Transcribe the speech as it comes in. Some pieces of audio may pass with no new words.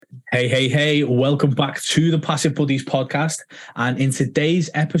Hey, hey, hey, welcome back to the Passive Buddies podcast. And in today's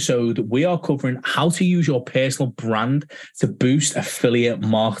episode, we are covering how to use your personal brand to boost affiliate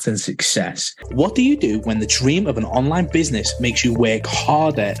marketing success. What do you do when the dream of an online business makes you work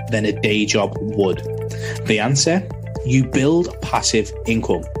harder than a day job would? The answer? You build passive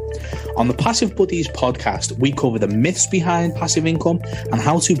income. On the Passive Buddies podcast, we cover the myths behind passive income and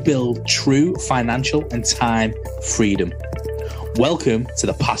how to build true financial and time freedom. Welcome to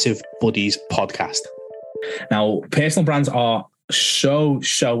the Passive Buddies podcast. Now, personal brands are so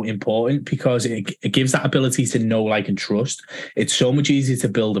important because it gives that ability to know, like, and trust. It's so much easier to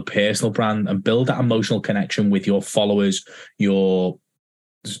build a personal brand and build that emotional connection with your followers, your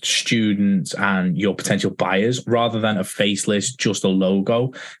students, and your potential buyers, rather than a faceless, just a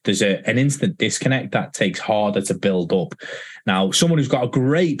logo. There's an instant disconnect that takes harder to build up. Now, someone who's got a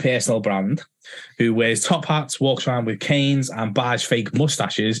great personal brand, who wears top hats, walks around with canes, and buys fake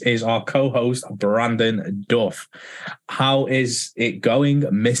mustaches, is our co-host, Brandon Duff. How is it going,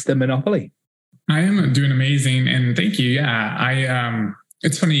 Mr. Monopoly? I am doing amazing, and thank you. Yeah,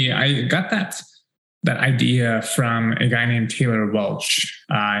 it's funny. I got that idea from a guy named Taylor Welch.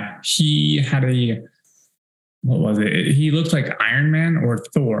 He had what was it? He looked like Iron Man or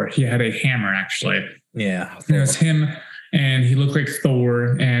Thor. He had a hammer, actually. Yeah. It was him, and he looked like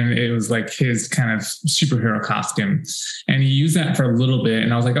Thor, and it was like his kind of superhero costume. And he used that for a little bit,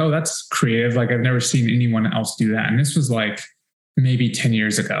 and I was like, oh, that's creative. Like, I've never seen anyone else do that. And this was like maybe 10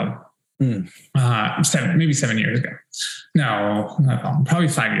 years ago. Maybe 7 years ago. No, probably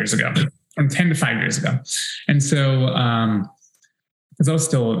 5 years ago. From 10 to 5 years ago. And so, because I was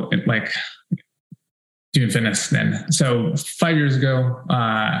still like doing fitness then. So 5 years ago,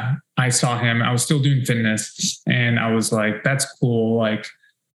 I saw him, I was still doing fitness, and I was like, that's cool. Like,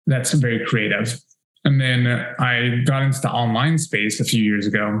 that's very creative. And then I got into the online space a few years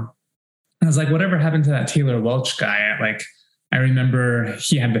ago. I was like, whatever happened to that Taylor Welch guy? Like, I remember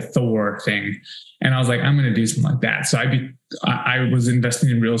he had the Thor thing, and I was like, I'm going to do something like that. So I was investing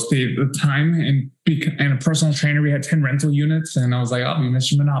in real estate at the time, and a personal trainer. We had 10 rental units, and I was like, I'll be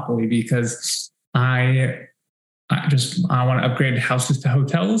Mr. Monopoly because I want to upgrade houses to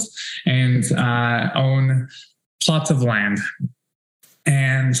hotels and own plots of land.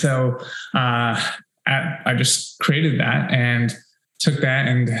 And so I just created that and took that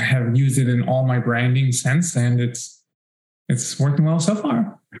and have used it in all my branding since, and it's working well so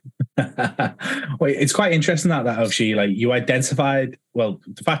far. Wait, it's quite interesting that actually, like, you identified, well,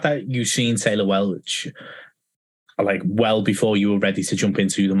 the fact that you've seen Taylor Welch like well before you were ready to jump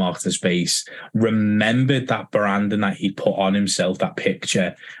into the marketing space, remembered that brand and that he put on himself, that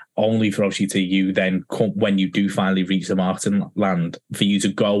picture, only for obviously to you then come, when you do finally reach the marketing land, for you to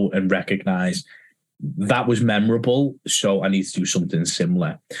go and recognize that was memorable, so I need to do something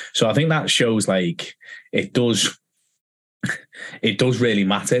similar. So I think that shows, like, it does really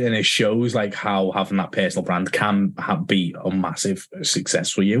matter, and it shows like how having that personal brand can be a massive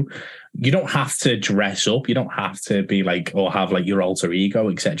success for you. You don't have to dress up, you don't have to be like, or have like your alter ego,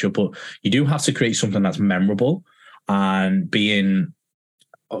 etc., but you do have to create something that's memorable. And thankfully,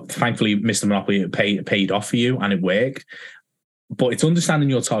 Mr. Monopoly paid off for you, and it worked. But it's understanding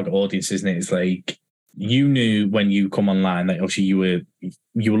your target audience, isn't it? It's like, you knew when you come online that obviously you were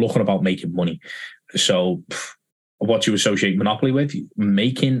looking about making money. So what you associate Monopoly with,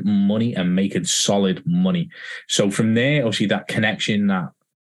 making money and making solid money. So from there, obviously, that connection,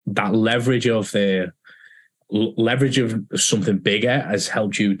 that leverage of something bigger has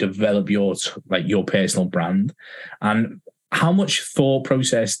helped you develop your personal brand. And how much thought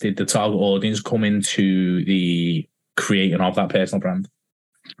process did the target audience come into the creating of that personal brand?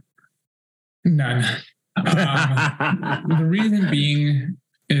 None. The reason being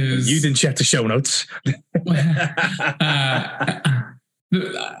is you didn't check the show notes. I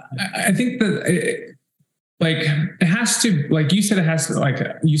think that it has to, like you said, it has to, like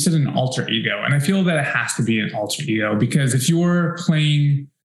you said, an alter ego. And I feel that it has to be an alter ego, because if you're playing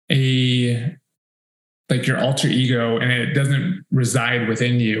your alter ego and it doesn't reside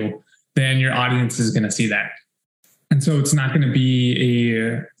within you, then your audience is going to see that. And so it's not going to be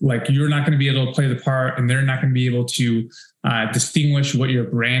you're not going to be able to play the part, and they're not going to be able to distinguish what your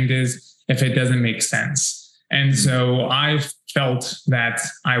brand is if it doesn't make sense. And so I felt that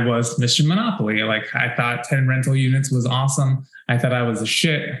I was Mr. Monopoly. Like, I thought 10 rental units was awesome. I thought I was a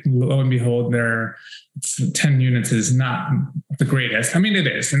shit. Lo and behold, 10 units is not the greatest. I mean, it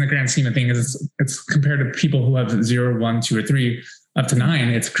is in the grand scheme of things. It's compared to people who have 0, 1, 2, or 3 up to 9.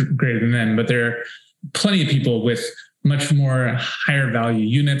 It's greater than them. But there are plenty of people with much more higher value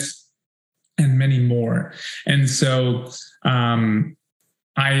units and many more. And so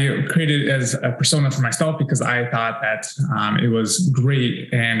I created it as a persona for myself because I thought that it was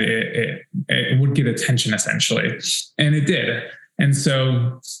great and it would get attention essentially. And it did. And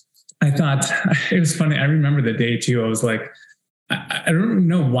so I thought it was funny. I remember the day too. I was like, I don't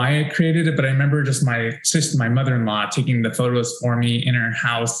know why I created it, but I remember just my sister, my mother-in-law, taking the photos for me in her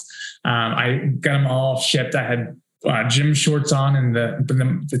house. I got them all shipped. I had gym shorts on, and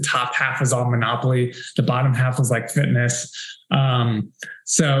the top half was all Monopoly. The bottom half was like fitness.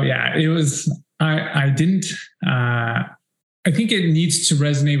 So yeah, it was. I didn't. I think it needs to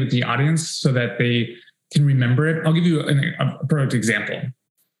resonate with the audience so that they can remember it. I'll give you a perfect example.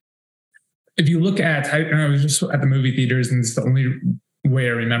 If you look at, I was just at the movie theaters, and it's the only way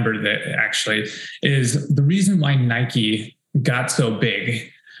I remember that actually is the reason why Nike got so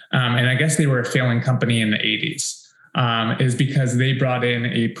big. And I guess they were a failing company in the 80s, is because they brought in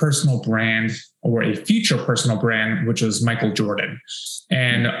a personal brand or a future personal brand, which was Michael Jordan.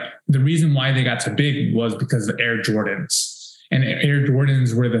 And the reason why they got so big was because of Air Jordans. And Air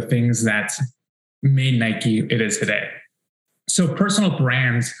Jordans were the things that made Nike it is today. So personal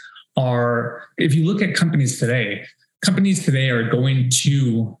brands are, if you look at companies today are going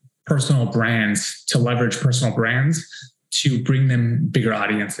to personal brands to leverage personal brands to bring them bigger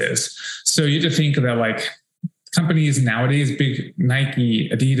audiences. So you have to think about like companies nowadays, big Nike,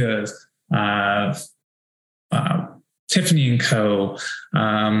 Adidas, Tiffany & Co.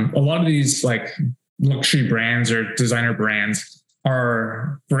 A lot of these like luxury brands or designer brands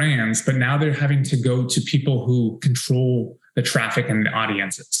are brands, but now they're having to go to people who control the traffic and the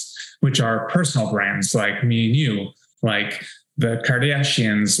audiences, which are personal brands like me and you, like the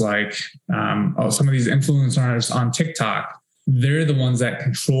Kardashians, like some of these influencers on TikTok. They're the ones that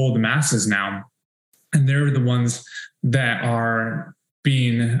control the masses now. And they're the ones that are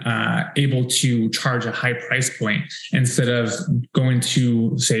being able to charge a high price point instead of going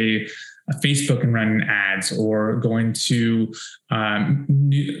to, say, Facebook and running ads, or going to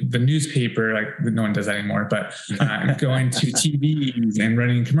the newspaper, like no one does that anymore, but going to TVs and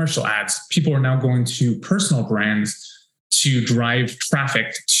running commercial ads. People are now going to personal brands to drive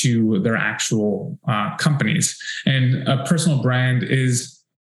traffic to their actual companies. And a personal brand is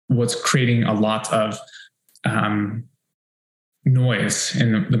what's creating a lot of noise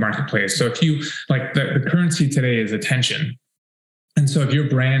in the marketplace. So if you like the currency today is attention. And so if your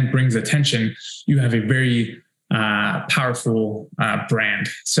brand brings attention, you have a very powerful brand.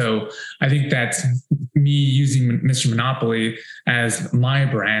 So I think that me using Mr. Monopoly as my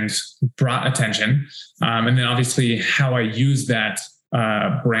brand brought attention. And then obviously how I use that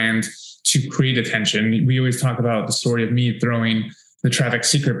brand to create attention. We always talk about the story of me throwing the Traffic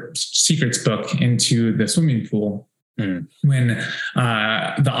Secrets book into the swimming pool. When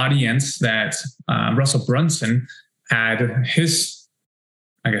the audience that Russell Brunson had his,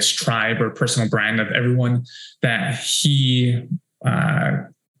 I guess, tribe or personal brand of everyone that he,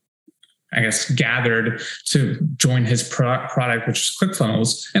 gathered to join his product, which is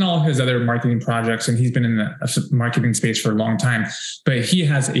ClickFunnels, and all his other marketing projects. And he's been in the marketing space for a long time, but he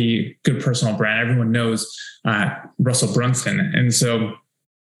has a good personal brand. Everyone knows Russell Brunson. And so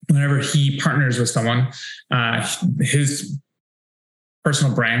whenever he partners with someone, his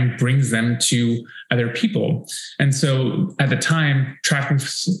personal brand brings them to other people. And so at the time, Traffic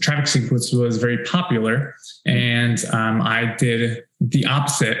Secrets was very popular. And I did the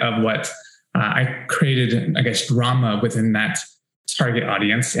opposite of what I created, I guess, drama within that target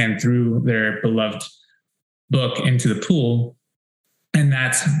audience and threw their beloved book into the pool. And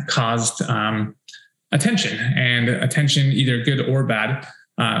that's caused attention, and attention, either good or bad,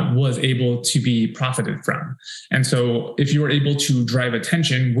 was able to be profited from. And so if you were able to drive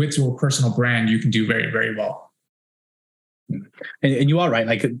attention with your personal brand, you can do very, very well. And you are right.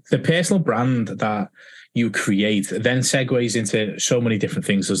 Like the personal brand that you create then segues into so many different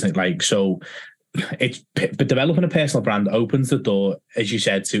things, doesn't it? Like, so but developing a personal brand opens the door, as you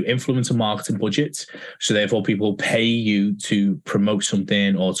said, to influencer marketing budgets. So therefore people pay you to promote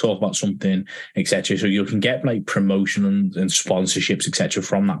something or talk about something, etc. So you can get like promotion and sponsorships, etc.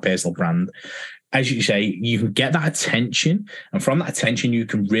 from that personal brand. As you say, you can get that attention, and from that attention, you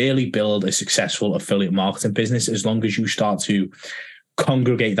can really build a successful affiliate marketing business as long as you start to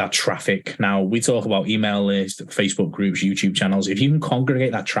congregate that traffic. Now, we talk about email lists, Facebook groups, YouTube channels. If you can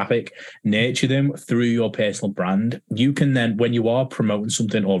congregate that traffic, nurture them through your personal brand, you can then, when you are promoting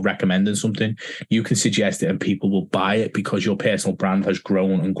something or recommending something, you can suggest it and people will buy it because your personal brand has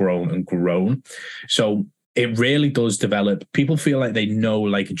grown and grown and grown. So it really does develop. People feel like they know,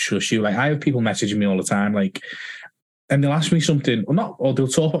 like, and trust you. Like, I have people messaging me all the time, like, and they'll ask me something, or they'll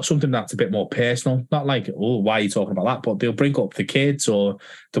talk about something that's a bit more personal, not like, oh, why are you talking about that? But they'll bring up the kids, or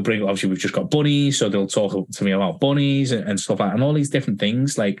they'll bring, obviously we've just got bunnies, so they'll talk to me about bunnies and stuff like that, and all these different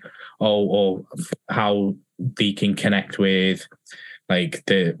things, like, or how they can connect with like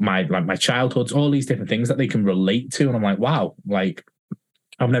my childhoods, all these different things that they can relate to. And I'm like, wow, like,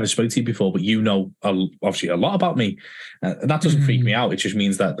 I've never spoken to you before, but you know, obviously a lot about me. That doesn't freak me out. It just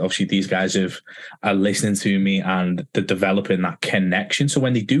means that obviously these guys are listening to me and they're developing that connection. So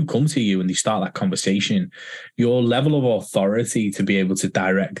when they do come to you and they start that conversation, your level of authority to be able to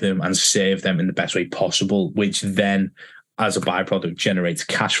direct them and serve them in the best way possible, which then as a byproduct generates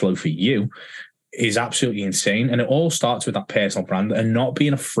cash flow for you, is absolutely insane. And it all starts with that personal brand and not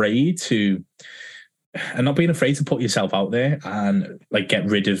being afraid to put yourself out there and like get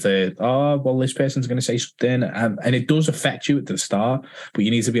rid of this person's going to say something, and it does affect you at the start, but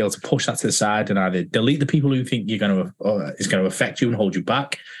you need to be able to push that to the side and either delete the people who think is going to affect you and hold you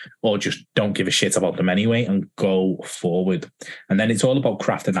back, or just don't give a shit about them anyway and go forward. And then it's all about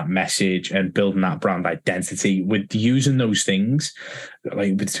crafting that message and building that brand identity with using those things,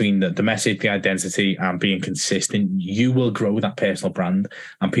 like between the message, the identity, and being consistent. You will grow that personal brand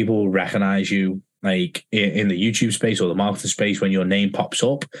and people will recognize you, like in the YouTube space or the marketing space, when your name pops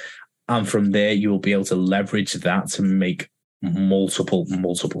up. And from there, you will be able to leverage that to make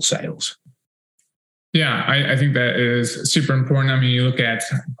multiple sales. Yeah, I think that is super important. I mean, you look at,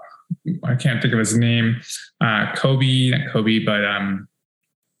 I can't think of his name, not Kobe, but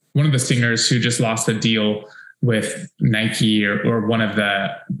one of the singers who just lost a deal with Nike or one of the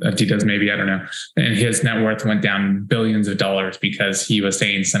Adidas, maybe, I don't know. And his net worth went down billions of dollars because he was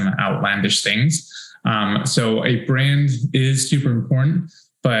saying some outlandish things. So a brand is super important,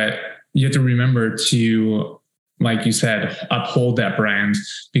 but you have to remember to, like you said, uphold that brand,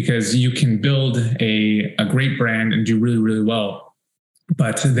 because you can build a great brand and do really, really well.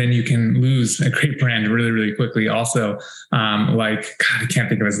 But then you can lose a great brand really, really quickly. Also, I can't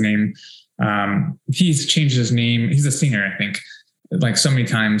think of his name. He's changed his name. He's a singer, I think, like so many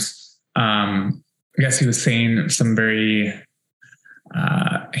times. I guess he was saying some very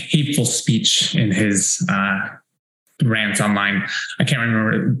hateful speech in his rants online. I can't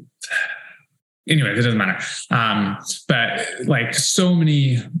remember. Anyway, it doesn't matter. But like it's so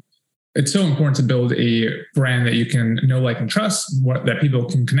important to build a brand that you can know, like, and trust, that people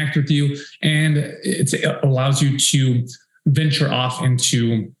can connect with you. And it allows you to venture off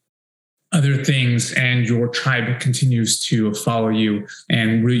into other things, and your tribe continues to follow you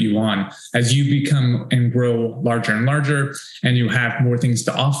and root you on as you become and grow larger and larger, and you have more things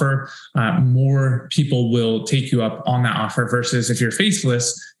to offer. More people will take you up on that offer, versus if you're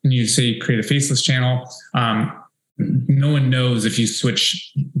faceless and you say create a faceless channel, no one knows if you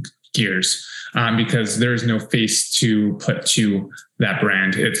switch gears, because there's no face to put to that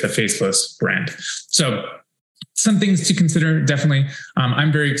brand. It's a faceless brand. So some things to consider, definitely.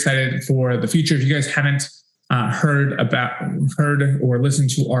 I'm very excited for the future. If you guys haven't heard or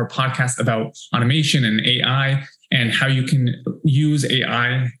listened to our podcast about automation and AI and how you can use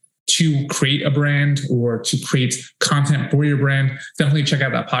AI to create a brand or to create content for your brand, definitely check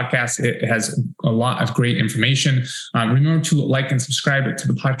out that podcast. It has a lot of great information. Remember to like and subscribe to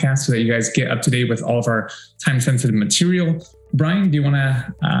the podcast so that you guys get up to date with all of our time-sensitive material. Brian, do you want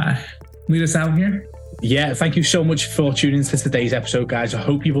to lead us out here? Yeah, thank you so much for tuning into today's episode, guys. I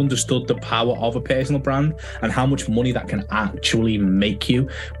hope you've understood the power of a personal brand and how much money that can actually make you,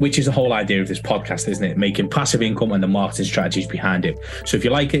 which is the whole idea of this podcast, isn't it? Making passive income and the marketing strategies behind it. So if you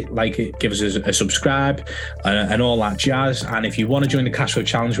like it, give us a subscribe and all that jazz. And if you want to join the Cash Flow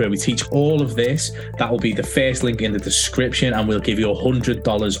Challenge, where we teach all of this, that will be the first link in the description, and we'll give you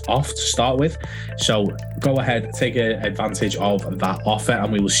 $100 off to start with. So go ahead, take advantage of that offer,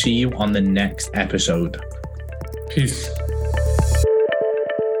 and we will see you on the next episode. Peace.